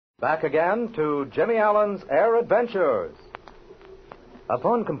Back again to Jimmy Allen's Air Adventures.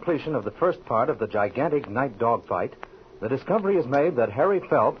 Upon completion of the first part of the gigantic night dogfight, the discovery is made that Harry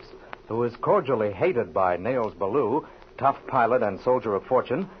Phelps, who is cordially hated by Nails Ballou, tough pilot and soldier of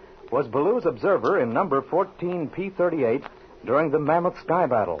fortune, was Ballou's observer in number 14 P-38 during the Mammoth Sky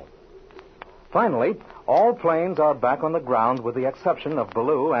Battle. Finally, all planes are back on the ground with the exception of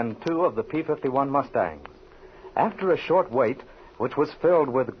Ballou and 2 of the P-51 Mustangs. After a short wait, which was filled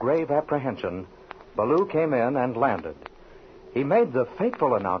with grave apprehension, Ballou came in and landed. He made the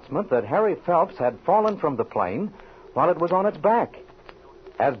fateful announcement that Harry Phelps had fallen from the plane while it was on its back.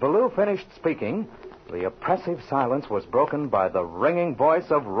 As Ballou finished speaking, the oppressive silence was broken by the ringing voice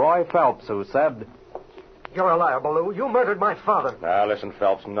of Roy Phelps, who said, "You're a liar, Ballou. You murdered my father." Now, listen,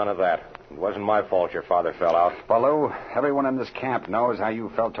 Phelps, none of that. It wasn't my fault your father fell out. Ballou, everyone in this camp knows how you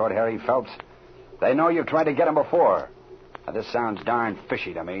felt toward Harry Phelps. They know you've tried to get him before. Now, this sounds darn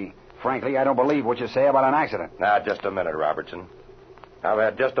fishy to me. Frankly, I don't believe what you say about an accident. Now, just a minute, Robertson. I've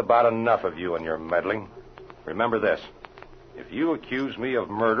had just about enough of you and your meddling. Remember this. If you accuse me of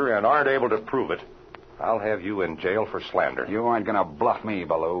murder and aren't able to prove it, I'll have you in jail for slander. You aren't going to bluff me,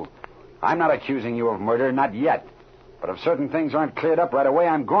 Ballou. I'm not accusing you of murder, not yet. But if certain things aren't cleared up right away,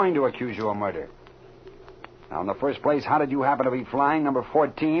 I'm going to accuse you of murder. Now, in the first place, how did you happen to be flying number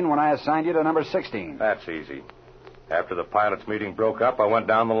 14 when I assigned you to number 16? That's easy. After the pilots' meeting broke up, I went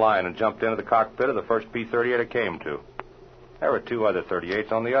down the line and jumped into the cockpit of the first P-38 I came to. There were 2 other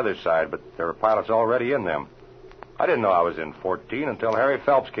 38s on the other side, but there were pilots already in them. I didn't know I was in 14 until Harry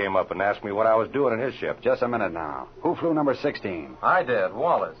Phelps came up and asked me what I was doing in his ship. Just a minute now. Who flew number 16? I did,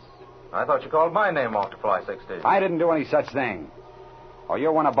 Wallace. I thought you called my name off to fly 16. I didn't do any such thing. Oh,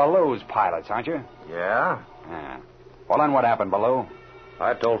 you're one of Ballou's pilots, aren't you? Yeah? Yeah. Well, then what happened, Ballou?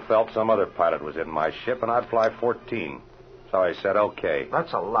 I told Phelps some other pilot was in my ship and I'd fly 14. So he said okay.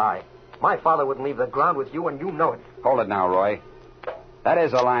 That's a lie. My father wouldn't leave the ground with you, and you know it. Hold it now, Roy. That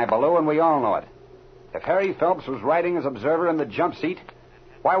is a lie, Ballou, and we all know it. If Harry Phelps was riding as observer in the jump seat,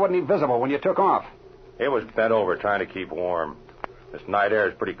 why wasn't he visible when you took off? He was bent over trying to keep warm. This night air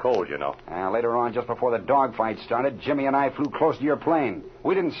is pretty cold, you know. Later on, just before the dogfight started, Jimmy and I flew close to your plane.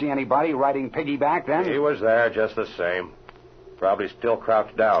 We didn't see anybody riding piggyback then. He was there just the same. Probably still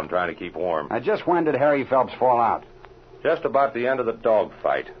crouched down trying to keep warm. Now, just when did Harry Phelps fall out? Just about the end of the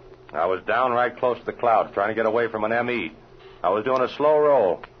dogfight. I was down right close to the clouds trying to get away from an ME. I was doing a slow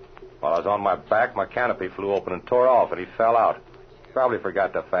roll. While I was on my back, my canopy flew open and tore off, and he fell out. Probably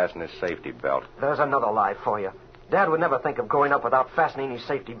forgot to fasten his safety belt. There's another lie for you. Dad would never think of going up without fastening his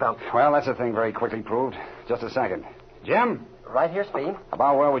safety belt. Well, that's a thing very quickly proved. Just a second. Jim? Right here, Speed.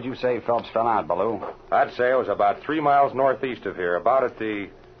 About where would you say Phelps fell out, Ballou? I'd say it was about 3 miles northeast of here, about at the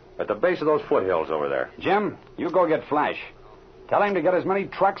base of those foothills over there. Jim, you go get Flash. Tell him to get as many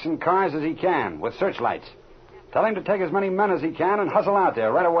trucks and cars as he can with searchlights. Tell him to take as many men as he can and hustle out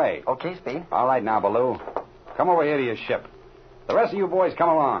there right away. Okay, Speed. All right now, Ballou. Come over here to your ship. The rest of you boys come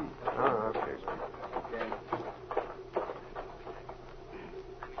along. Oh, okay, Speed.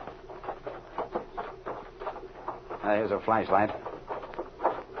 Here's a flashlight.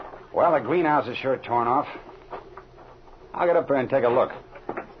 Well, the greenhouse is sure torn off. I'll get up there and take a look.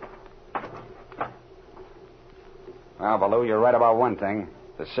 Well, Ballou, you're right about one thing.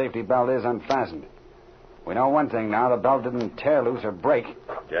 The safety belt is unfastened. We know one thing now. The belt didn't tear loose or break.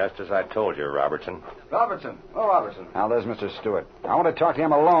 Just as I told you, Robertson. Robertson. Oh, Robertson. Now, there's Mr. Stewart. I want to talk to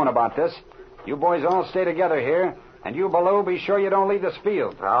him alone about this. You boys all stay together here. And you, Ballou, be sure you don't leave this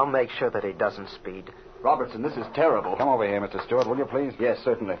field. I'll make sure that he doesn't, Speed. Robertson, this is terrible. Come over here, Mr. Stewart, will you, please? Yes,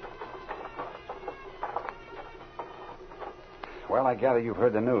 certainly. Well, I gather you've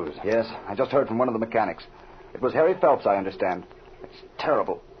heard the news. Yes, I just heard from one of the mechanics. It was Harry Phelps, I understand. It's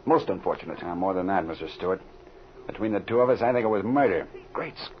terrible. Most unfortunate. More than that, Mr. Stewart. Between the 2 of us, I think it was murder.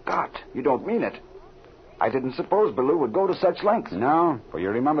 Great Scott. You don't mean it. I didn't suppose Ballou would go to such lengths. No? Well, you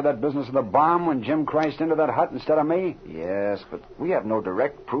remember that business of the bomb when Jim crashed into that hut instead of me? Yes, but we have no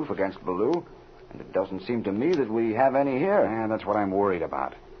direct proof against Ballou. And it doesn't seem to me that we have any here. Yeah, that's what I'm worried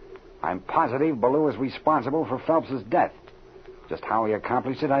about. I'm positive Ballou is responsible for Phelps' death. Just how he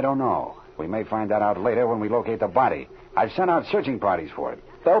accomplished it, I don't know. We may find that out later when we locate the body. I've sent out searching parties for it.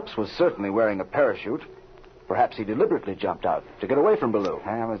 Phelps was certainly wearing a parachute. Perhaps he deliberately jumped out to get away from Ballou.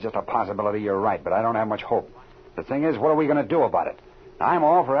 Well, it's just a possibility, you're right, but I don't have much hope. The thing is, what are we going to do about it? I'm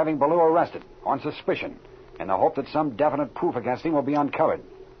all for having Ballou arrested on suspicion in the hope that some definite proof against him will be uncovered.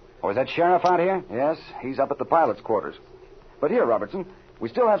 Oh, is that sheriff out here? Yes, he's up at the pilot's quarters. But here, Robertson, we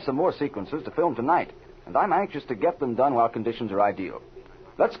still have some more sequences to film tonight, and I'm anxious to get them done while conditions are ideal.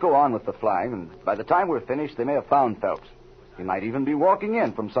 Let's go on with the flying, and by the time we're finished, they may have found Phelps. He might even be walking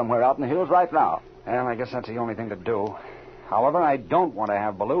in from somewhere out in the hills right now. Well, I guess that's the only thing to do. However, I don't want to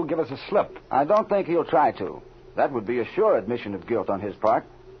have Ballou give us a slip. I don't think he'll try to. That would be a sure admission of guilt on his part.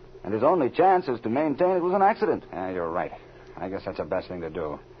 And his only chance is to maintain it was an accident. You're right. I guess that's the best thing to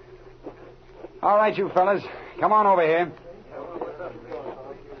do. All right, you fellas. Come on over here.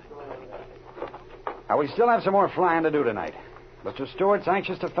 Now, we still have some more flying to do tonight. Mr. Stewart's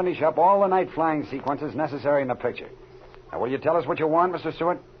anxious to finish up all the night flying sequences necessary in the picture. Now, will you tell us what you want, Mr.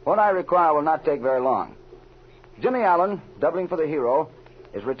 Stewart? What I require will not take very long. Jimmy Allen, doubling for the hero,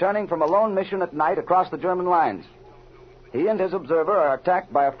 is returning from a lone mission at night across the German lines. He and his observer are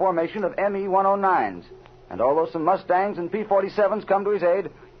attacked by a formation of ME-109s. And although some Mustangs and P-47s come to his aid,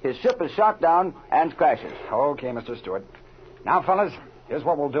 his ship is shot down and crashes. Okay, Mr. Stewart. Now, fellas, here's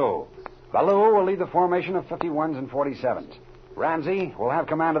what we'll do. Ballou will lead the formation of 51s and 47s. Ramsey will have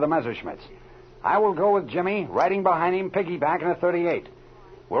command of the Messerschmitts. I will go with Jimmy, riding behind him, piggyback in a 38.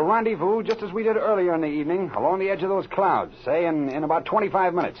 We'll rendezvous just as we did earlier in the evening, along the edge of those clouds, say in about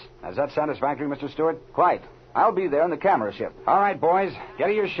 25 minutes. Is that satisfactory, Mr. Stewart? Quite. I'll be there in the camera ship. All right, boys. Get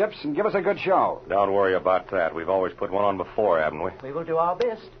to your ships and give us a good show. Don't worry about that. We've always put one on before, haven't we? We will do our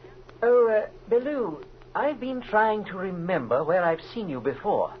best. Oh, Ballou, I've been trying to remember where I've seen you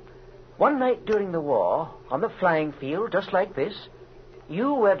before. One night during the war, on the flying field, just like this,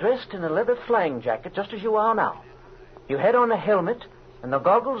 you were dressed in a leather flying jacket, just as you are now. You had on a helmet, and the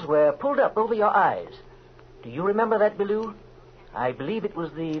goggles were pulled up over your eyes. Do you remember that, Ballou? I believe it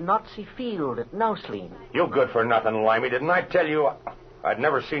was the Nazi field at Nauslin. You good for nothing, Limey. Didn't I tell you I'd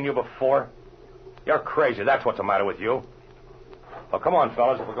never seen you before? You're crazy. That's what's the matter with you. Well, come on,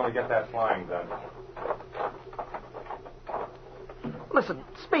 fellas, if we're going to get that flying done. Listen,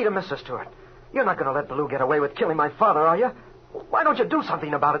 Speed and Mr. Stewart, you're not going to let Ballou get away with killing my father, are you? Why don't you do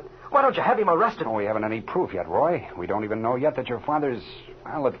something about it? Why don't you have him arrested? Oh, we haven't any proof yet, Roy. We don't even know yet that your father's...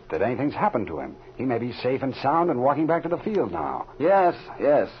 Well, that anything's happened to him. He may be safe and sound and walking back to the field now. Yes.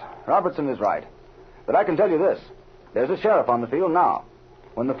 Robertson is right. But I can tell you this. There's a sheriff on the field now.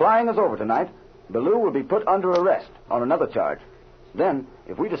 When the flying is over tonight, Ballou will be put under arrest on another charge. Then,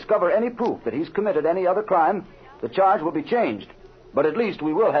 if we discover any proof that he's committed any other crime, the charge will be changed. But at least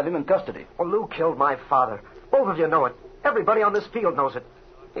we will have him in custody. Well, Lou killed my father. Both of you know it. Everybody on this field knows it.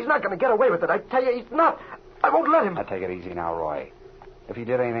 He's not going to get away with it. I tell you, he's not. I won't let him. Now, take it easy now, Roy. If he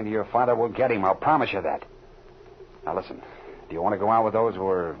did anything to your father, we'll get him. I'll promise you that. Now, listen. Do you want to go out with those who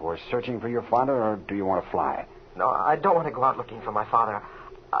are searching for your father, or do you want to fly? No, I don't want to go out looking for my father.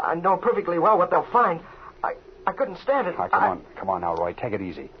 I know perfectly well what they'll find. I couldn't stand it. Come on now, Roy. Take it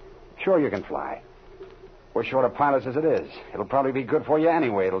easy. Sure you can fly. We're short of pilots as it is. It'll probably be good for you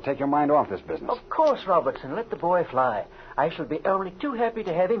anyway. It'll take your mind off this business. Of course, Robertson. Let the boy fly. I shall be only too happy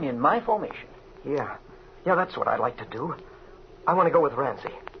to have him in my formation. Yeah, that's what I'd like to do. I want to go with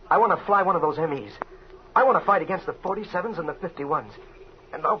Ramsey. I want to fly one of those MEs. I want to fight against the 47s and the 51s.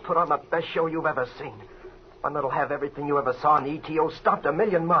 And I'll put on the best show you've ever seen. One that'll have everything you ever saw in the ETO stopped a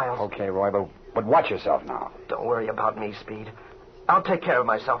million miles. Okay, Roy, but watch yourself now. Don't worry about me, Speed. I'll take care of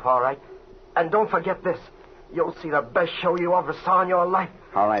myself, all right? And don't forget this. You'll see the best show you ever saw in your life.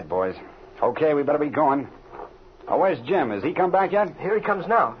 All right, boys. Okay, we better be going. Oh, where's Jim? Has he come back yet? Here he comes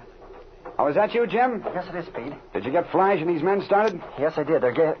now. Oh, is that you, Jim? Yes, it is, Speed. Did you get Flash and these men started? Yes, I did.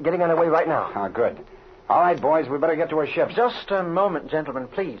 They're getting on their way right now. Oh, good. All right, boys, we better get to our ships. Just a moment, gentlemen,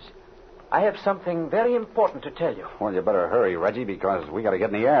 please. I have something very important to tell you. Well, you better hurry, Reggie, because we got to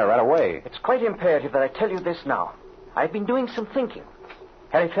get in the air right away. It's quite imperative that I tell you this now. I've been doing some thinking.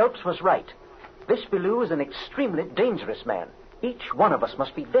 Harry Phelps was right. This Ballou is an extremely dangerous man. Each one of us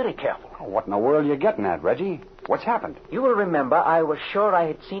must be very careful. Oh, what in the world are you getting at, Reggie? What's happened? You will remember I was sure I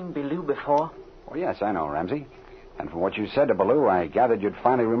had seen Ballou before. Oh, yes, I know, Ramsey. And from what you said to Ballou, I gathered you'd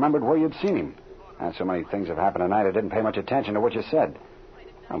finally remembered where you'd seen him. And so many things have happened tonight, I didn't pay much attention to what you said.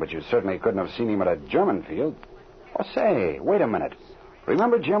 Oh, but you certainly couldn't have seen him at a German field. Oh, say, wait a minute.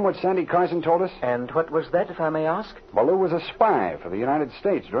 Remember, Jim, what Sandy Carson told us? And what was that, if I may ask? Ballou was a spy for the United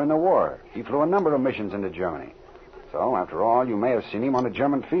States during the war. He flew a number of missions into Germany. So, after all, you may have seen him on the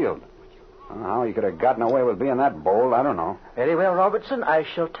German field. Well, how he could have gotten away with being that bold, I don't know. Very well, Robertson, I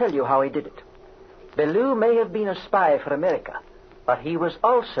shall tell you how he did it. Ballou may have been a spy for America, but he was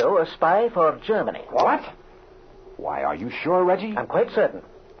also a spy for Germany. What? Why, are you sure, Reggie? I'm quite certain.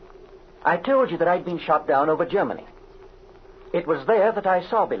 I told you that I'd been shot down over Germany. It was there that I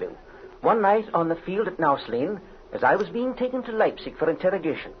saw Ballou. One night on the field at Nauslin, as I was being taken to Leipzig for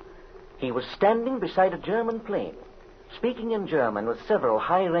interrogation. He was standing beside a German plane, speaking in German with several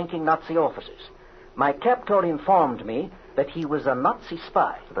high-ranking Nazi officers. My captor informed me that he was a Nazi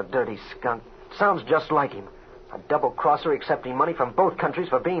spy. The dirty skunk. Sounds just like him. A double-crosser accepting money from both countries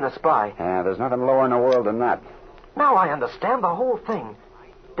for being a spy. Yeah, there's nothing lower in the world than that. Now I understand the whole thing.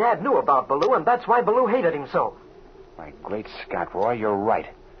 Dad knew about Baloo, and that's why Baloo hated him so. My great Scott, Roy, you're right.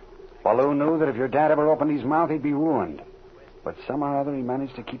 Baloo knew that if your dad ever opened his mouth, he'd be ruined. But somehow or other he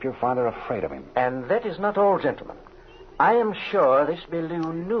managed to keep your father afraid of him. And that is not all, gentlemen. I am sure this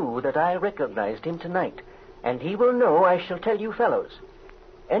Baloo knew that I recognized him tonight, and he will know I shall tell you fellows.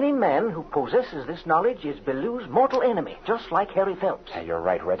 Any man who possesses this knowledge is Baloo's mortal enemy, just like Harry Phelps. Yeah, you're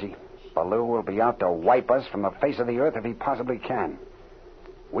right, Reggie. Baloo will be out to wipe us from the face of the earth if he possibly can.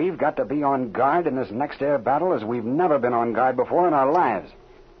 We've got to be on guard in this next air battle as we've never been on guard before in our lives.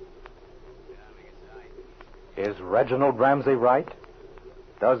 Is Reginald Ramsey right?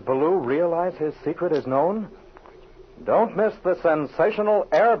 Does Baloo realize his secret is known? Don't miss the sensational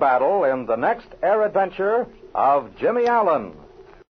air battle in the next air adventure of Jimmy Allen.